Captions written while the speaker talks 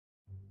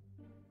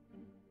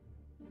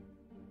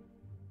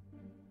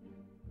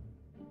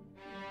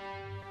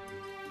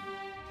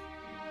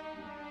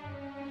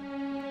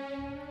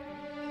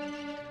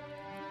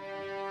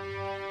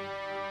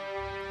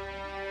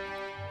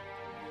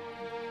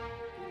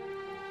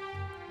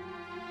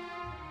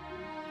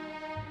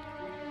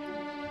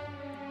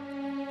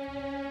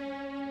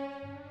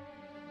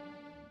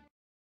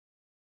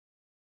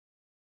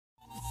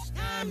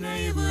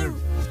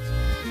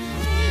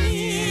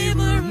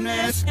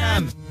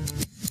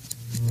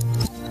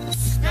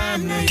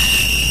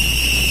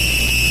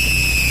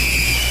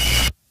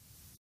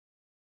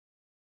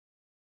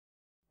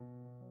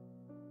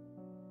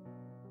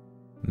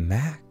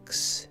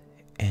Max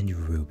and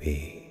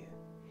Ruby,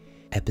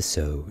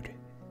 episode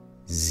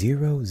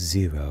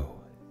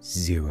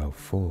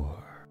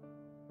 0004.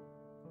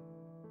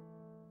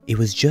 It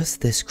was just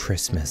this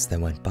Christmas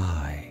that went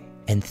by,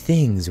 and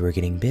things were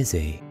getting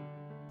busy.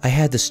 I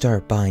had to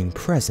start buying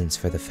presents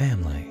for the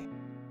family.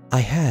 I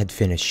had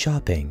finished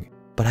shopping,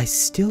 but I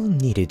still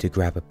needed to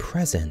grab a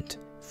present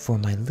for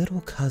my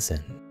little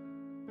cousin.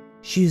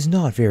 She is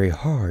not very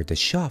hard to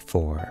shop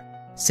for,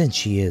 since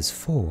she is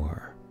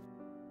 4.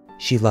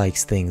 She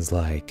likes things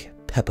like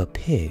Peppa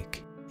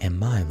Pig and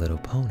My Little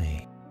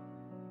Pony.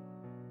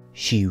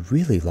 She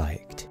really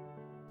liked,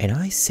 and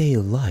I say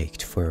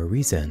liked for a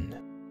reason,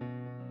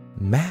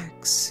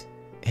 Max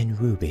and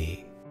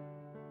Ruby.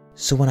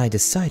 So when I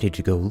decided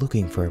to go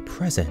looking for a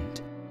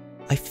present,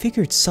 I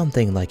figured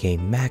something like a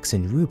Max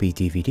and Ruby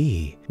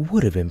DVD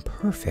would have been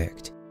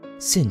perfect,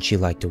 since she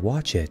liked to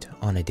watch it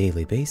on a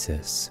daily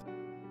basis.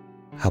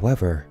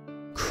 However,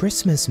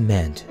 Christmas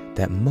meant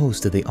that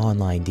most of the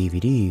online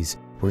DVDs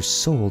were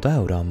sold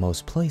out on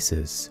most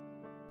places.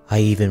 I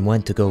even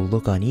went to go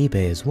look on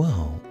eBay as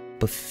well,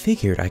 but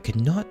figured I could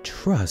not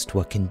trust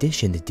what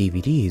condition the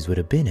DVDs would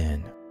have been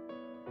in.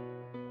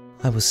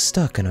 I was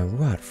stuck in a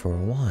rut for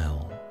a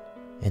while,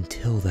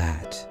 until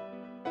that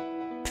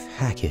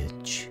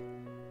package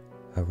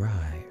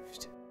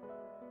arrived.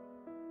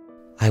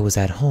 I was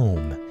at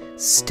home,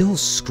 still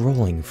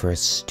scrolling for a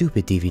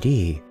stupid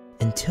DVD,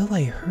 until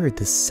I heard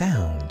the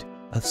sound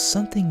of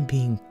something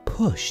being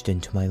pushed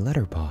into my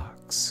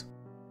letterbox.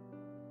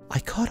 I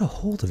caught a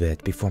hold of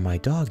it before my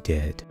dog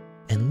did,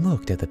 and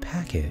looked at the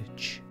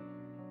package.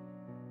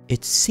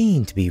 It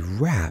seemed to be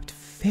wrapped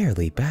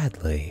fairly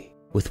badly,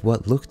 with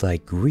what looked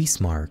like grease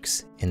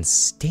marks and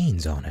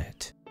stains on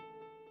it.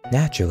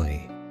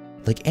 Naturally,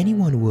 like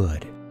anyone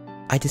would,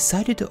 I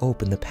decided to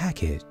open the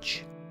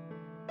package.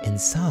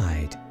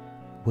 Inside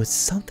was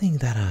something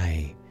that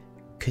I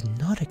could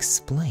not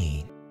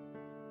explain.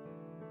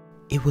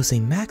 It was a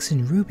Max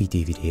and Ruby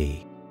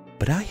DVD,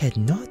 but I had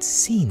not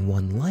seen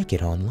one like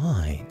it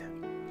online.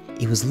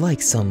 It was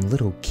like some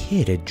little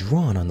kid had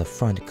drawn on the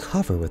front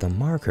cover with a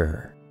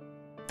marker.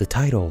 The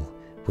title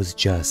was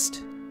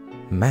just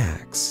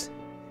Max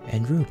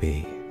and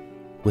Ruby,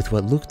 with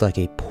what looked like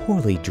a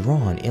poorly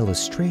drawn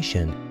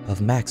illustration of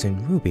Max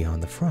and Ruby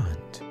on the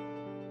front.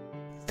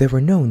 There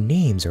were no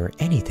names or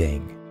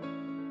anything,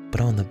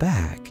 but on the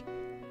back,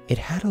 it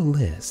had a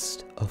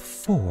list of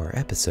 4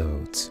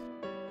 episodes,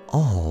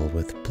 all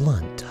with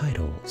blunt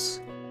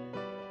titles.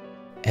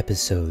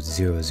 Episode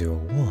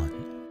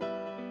 001,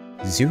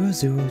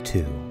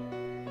 002,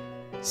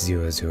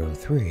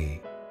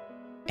 003,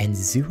 and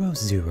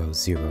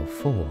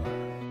 0004.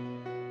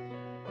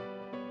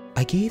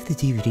 I gave the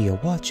DVD a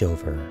watch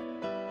over,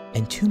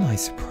 and to my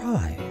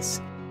surprise,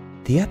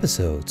 the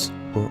episodes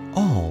were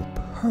all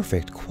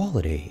perfect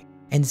quality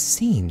and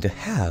seemed to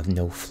have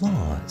no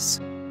flaws.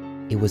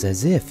 It was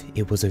as if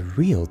it was a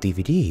real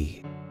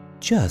DVD,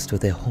 just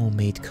with a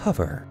homemade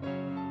cover.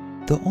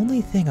 The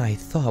only thing I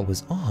thought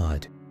was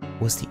odd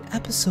was the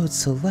episode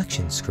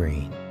selection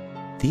screen.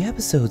 The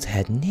episodes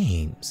had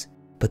names,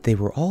 but they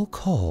were all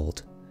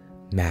called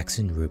Max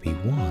and Ruby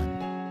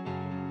 1,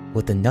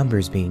 with the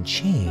numbers being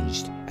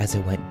changed as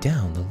it went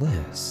down the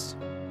list.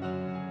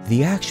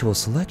 The actual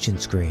selection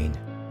screen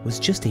was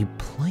just a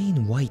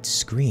plain white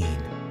screen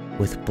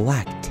with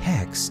black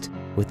text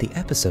with the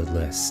episode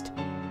list,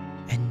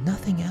 and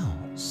nothing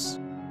else.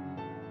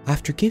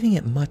 After giving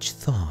it much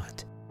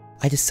thought,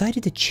 I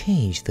decided to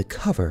change the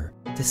cover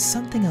to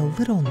something a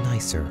little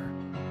nicer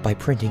by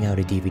printing out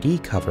a DVD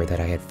cover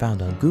that I had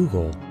found on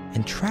Google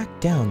and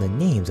tracked down the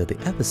names of the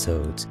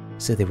episodes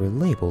so they were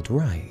labeled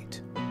right.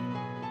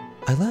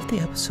 I left the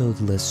episode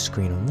list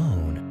screen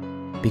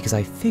alone because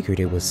I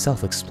figured it was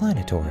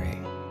self-explanatory.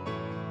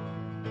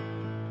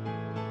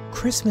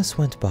 Christmas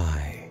went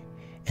by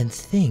and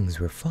things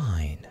were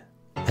fine.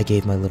 I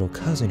gave my little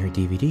cousin her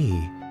DVD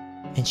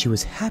and she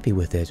was happy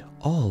with it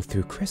all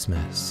through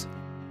Christmas,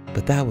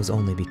 but that was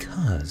only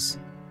because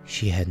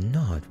she had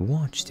not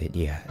watched it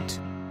yet.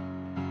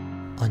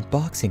 On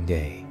Boxing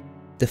Day,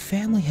 the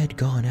family had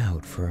gone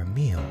out for a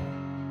meal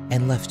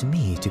and left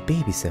me to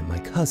babysit my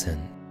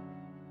cousin.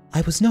 I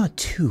was not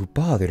too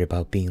bothered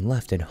about being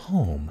left at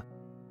home.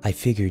 I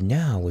figured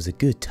now was a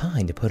good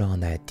time to put on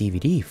that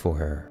DVD for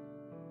her.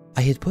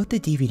 I had put the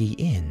DVD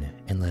in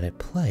and let it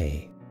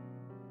play.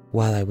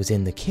 While I was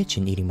in the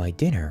kitchen eating my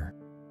dinner,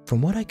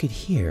 from what I could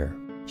hear,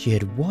 she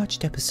had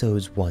watched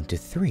episodes 1 to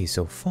 3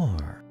 so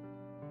far.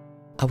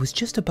 I was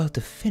just about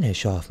to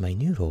finish off my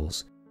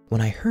noodles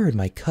when I heard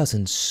my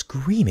cousin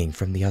screaming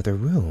from the other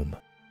room.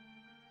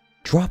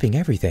 Dropping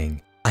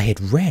everything, I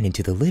had ran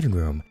into the living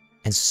room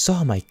and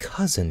saw my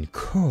cousin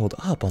curled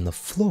up on the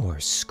floor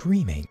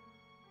screaming.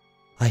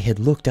 I had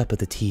looked up at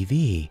the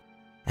TV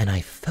and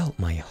I felt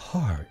my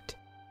heart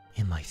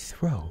in my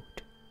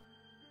throat.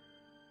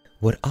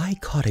 What I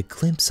caught a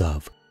glimpse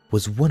of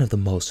was one of the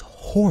most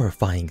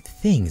horrifying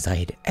things I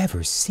had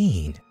ever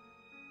seen.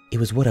 It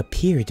was what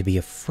appeared to be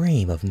a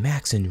frame of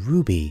Max and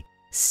Ruby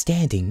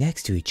standing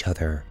next to each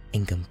other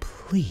in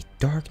complete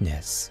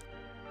darkness.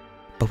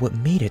 But what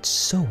made it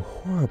so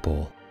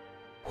horrible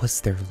was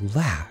their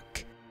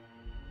lack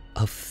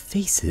of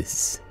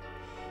faces.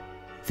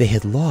 They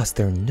had lost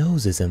their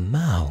noses and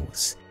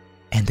mouths,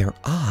 and their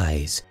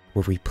eyes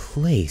were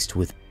replaced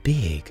with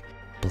big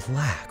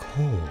black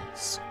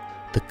holes.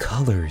 The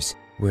colors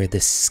were a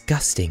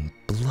disgusting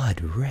blood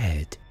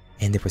red,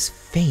 and there was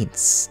faint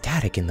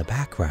static in the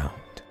background.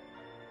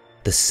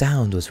 The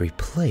sound was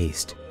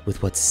replaced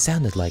with what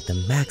sounded like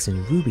the Max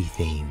and Ruby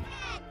theme,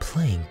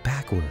 playing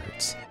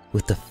backwards,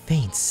 with the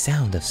faint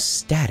sound of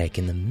static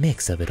in the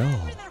mix of it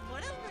all.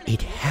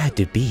 It had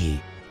to be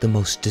the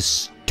most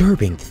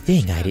disturbing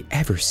thing I had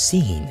ever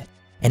seen,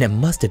 and it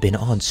must have been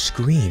on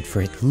screen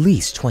for at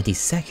least 20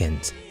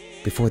 seconds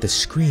before the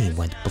screen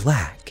went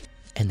black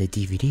and the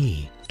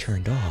DVD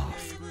turned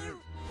off,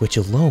 which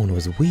alone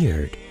was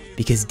weird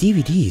because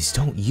DVDs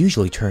don't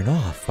usually turn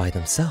off by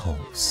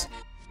themselves.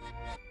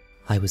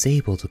 I was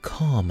able to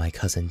calm my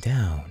cousin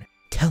down,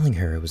 telling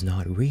her it was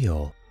not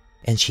real,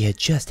 and she had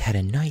just had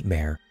a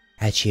nightmare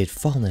as she had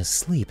fallen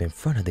asleep in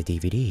front of the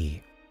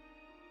DVD.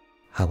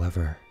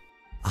 However,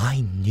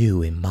 I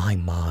knew in my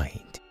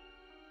mind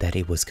that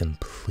it was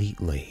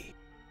completely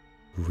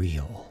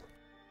real.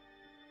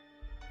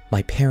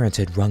 My parents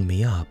had rung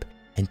me up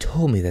and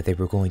told me that they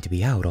were going to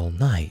be out all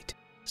night,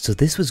 so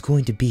this was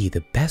going to be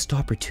the best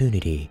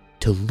opportunity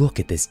to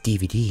look at this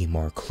DVD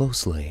more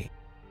closely.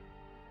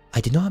 I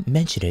did not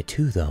mention it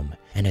to them,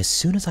 and as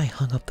soon as I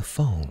hung up the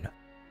phone,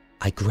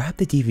 I grabbed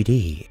the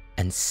DVD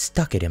and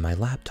stuck it in my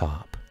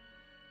laptop.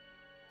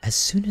 As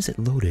soon as it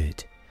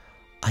loaded,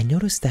 I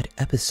noticed that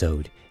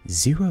episode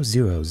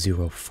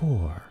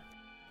 0004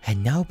 had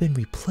now been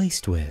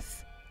replaced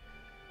with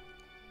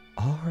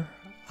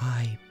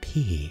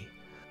R.I.P.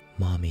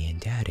 Mommy and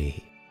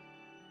Daddy,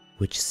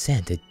 which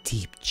sent a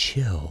deep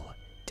chill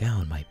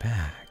down my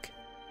back.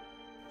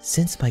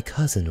 Since my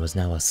cousin was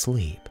now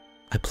asleep,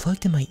 I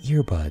plugged in my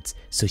earbuds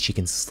so she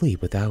can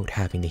sleep without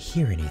having to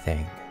hear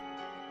anything.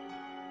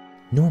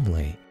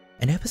 Normally,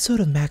 an episode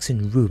of Max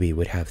and Ruby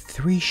would have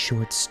 3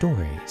 short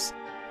stories,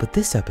 but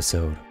this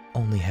episode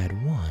only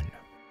had 1.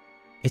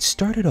 It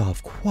started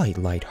off quite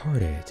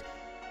lighthearted.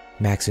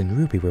 Max and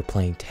Ruby were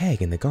playing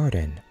tag in the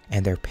garden,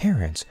 and their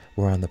parents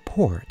were on the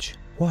porch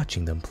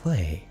watching them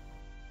play.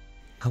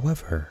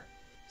 However,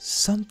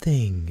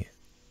 something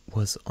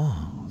was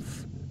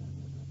off.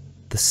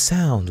 The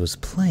sound was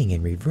playing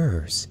in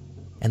reverse,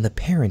 and the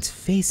parents'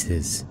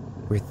 faces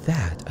were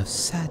that of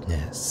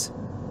sadness.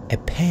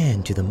 It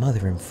panned to the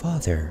mother and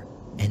father,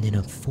 and in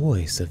a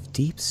voice of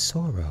deep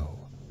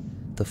sorrow,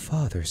 the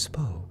father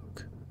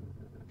spoke.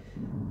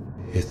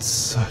 "It's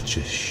such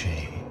a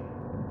shame,"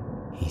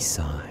 he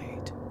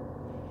sighed.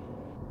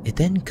 It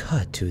then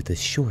cut to the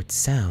short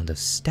sound of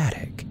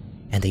static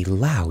and a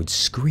loud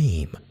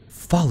scream,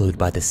 followed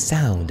by the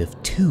sound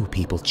of 2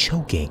 people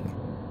choking.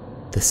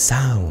 The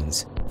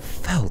sounds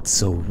felt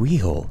so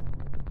real,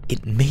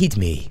 it made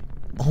me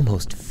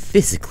almost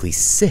physically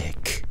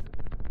sick.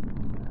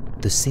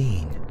 The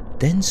scene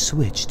then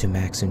switched to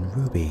Max and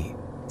Ruby,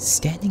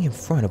 standing in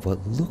front of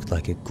what looked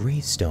like a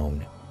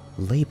gravestone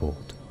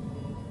labeled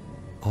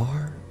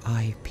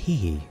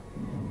R.I.P.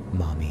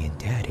 Mommy and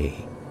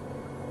Daddy.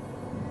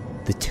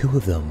 The 2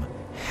 of them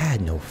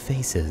had no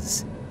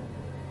faces.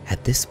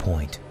 At this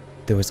point,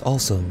 there was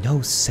also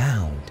no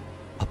sound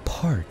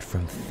apart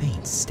from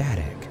faint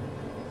static.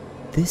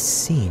 This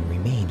scene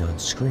remained on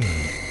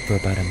screen for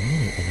about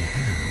 1.5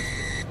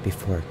 minutes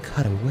before it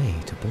cut away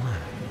to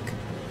black.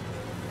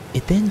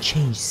 It then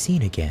changed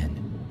scene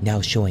again,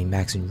 now showing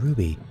Max and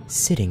Ruby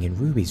sitting in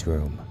Ruby's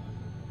room.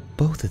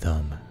 Both of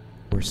them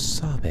were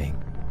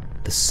sobbing.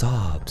 The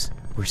sobs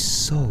were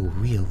so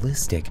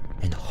realistic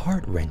and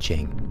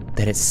heart-wrenching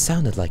that it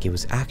sounded like it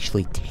was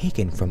actually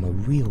taken from a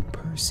real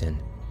person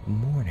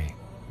mourning.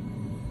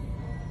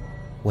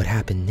 What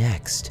happened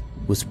next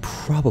was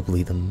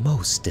probably the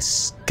most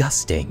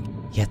disgusting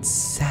yet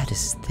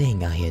saddest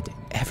thing I had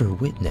ever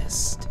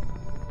witnessed.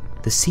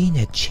 The scene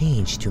had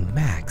changed to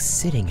Max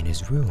sitting in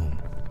his room.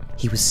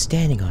 He was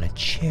standing on a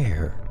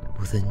chair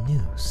with a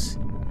noose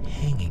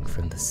hanging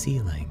from the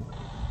ceiling.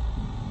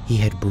 He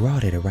had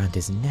brought it around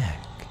his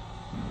neck.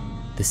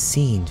 The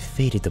scene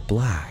faded to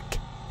black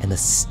and the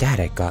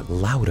static got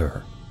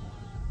louder.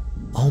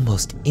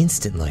 Almost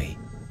instantly,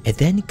 it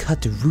then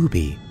cut to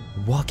Ruby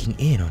walking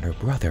in on her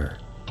brother.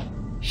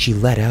 She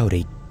let out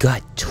a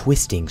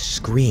gut-twisting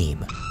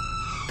scream.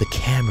 The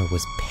camera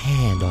was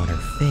panned on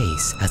her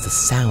face as the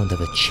sound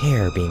of a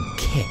chair being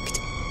kicked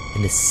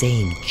and the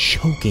same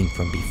choking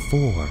from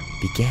before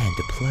began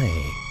to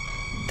play.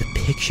 The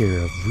picture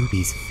of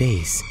Ruby's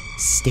face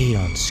stayed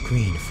on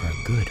screen for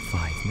a good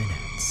 5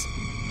 minutes.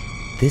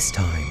 This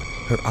time,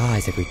 her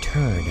eyes had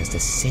returned as the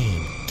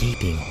same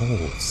gaping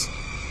holes.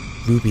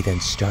 Ruby then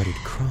started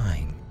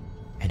crying,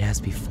 and as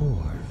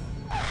before,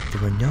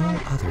 there were no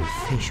other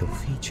facial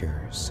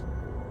features.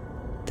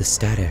 The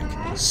static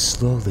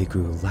slowly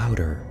grew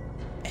louder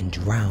and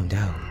drowned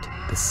out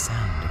the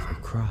sound of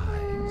her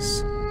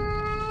cries.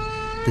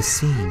 The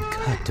scene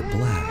cut to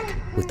black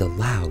with the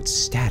loud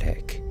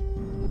static.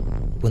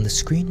 When the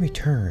screen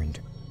returned,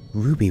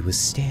 Ruby was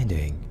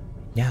standing,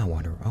 now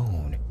on her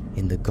own,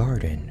 in the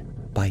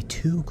garden by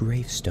two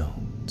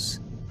gravestones.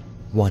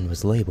 One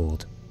was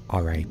labeled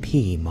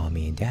R.I.P.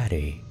 Mommy and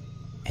Daddy,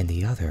 and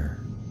the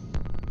other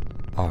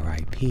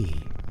R.I.P.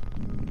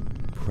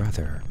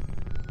 Brother.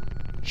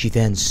 She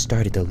then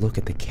started to look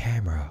at the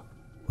camera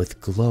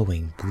with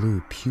glowing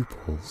blue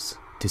pupils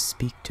to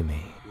speak to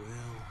me.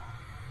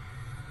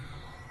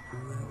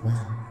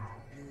 Well,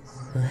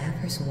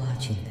 whoever's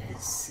watching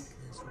this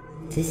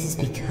is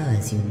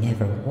because you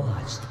never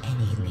watched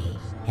any of me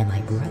and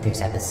my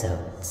brother's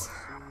episodes.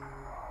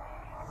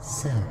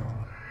 So,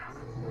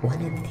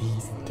 one of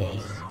these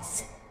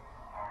days,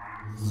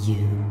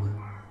 you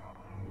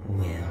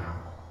will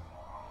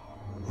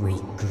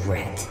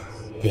regret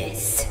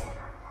this.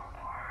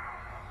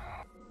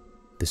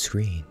 The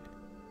screen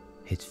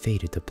had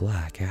faded to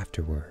black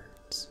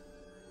afterwards.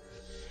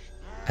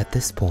 At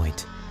this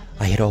point,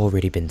 I had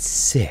already been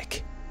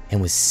sick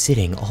and was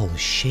sitting all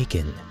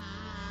shaken.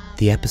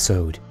 The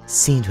episode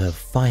seemed to have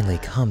finally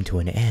come to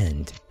an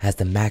end as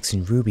the Max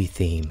and Ruby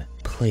theme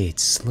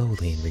played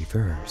slowly in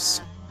reverse.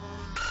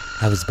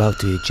 I was about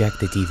to eject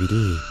the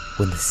DVD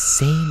when the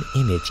same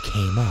image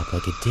came up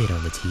like it did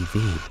on the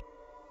TV.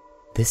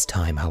 This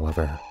time,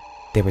 however,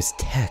 there was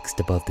text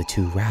above the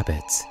two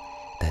rabbits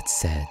that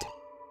said,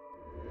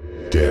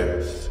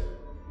 Death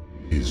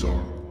is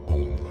our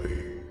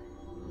only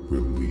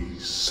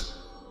release.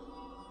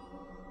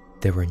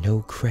 There were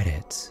no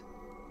credits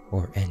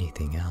or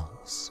anything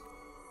else.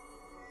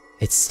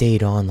 It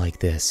stayed on like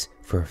this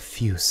for a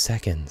few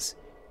seconds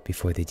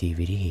before the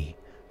DVD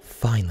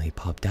finally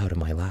popped out of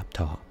my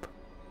laptop.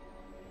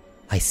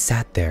 I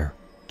sat there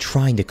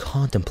trying to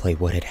contemplate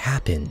what had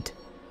happened.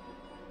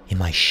 In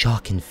my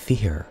shock and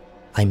fear,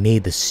 I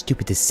made the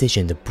stupid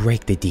decision to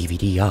break the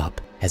DVD up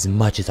as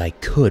much as I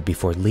could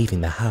before leaving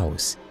the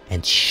house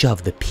and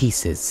shove the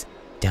pieces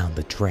down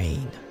the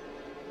drain.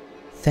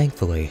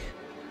 Thankfully,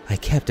 I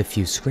kept a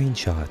few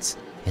screenshots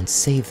and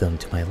saved them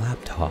to my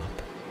laptop.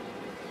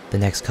 The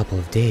next couple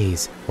of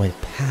days went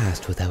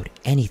past without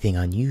anything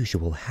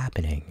unusual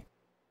happening.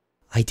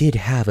 I did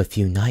have a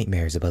few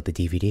nightmares about the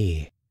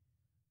DVD,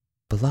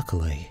 but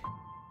luckily,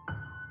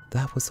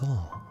 that was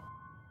all.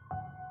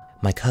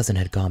 My cousin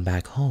had gone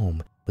back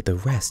home with the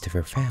rest of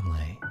her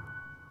family.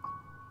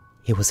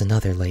 It was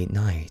another late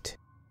night,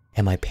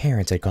 and my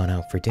parents had gone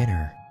out for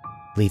dinner,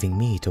 leaving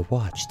me to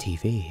watch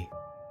TV.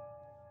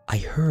 I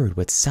heard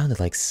what sounded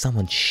like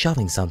someone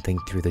shoving something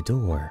through the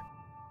door.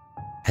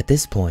 At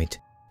this point,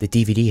 the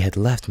DVD had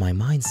left my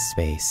mind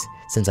space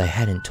since I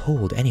hadn't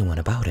told anyone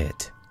about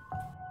it.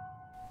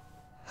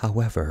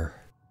 However,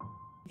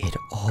 it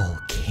all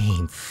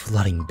came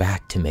flooding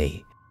back to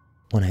me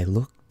when I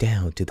looked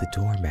down to the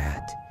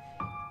doormat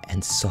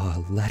and saw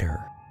a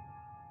letter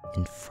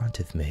in front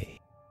of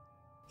me.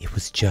 It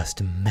was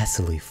just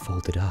messily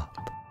folded up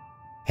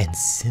and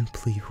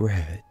simply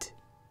read,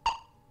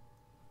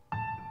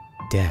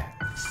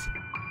 Death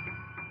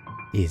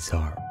is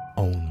our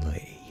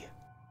only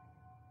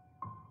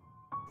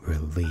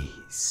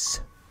release.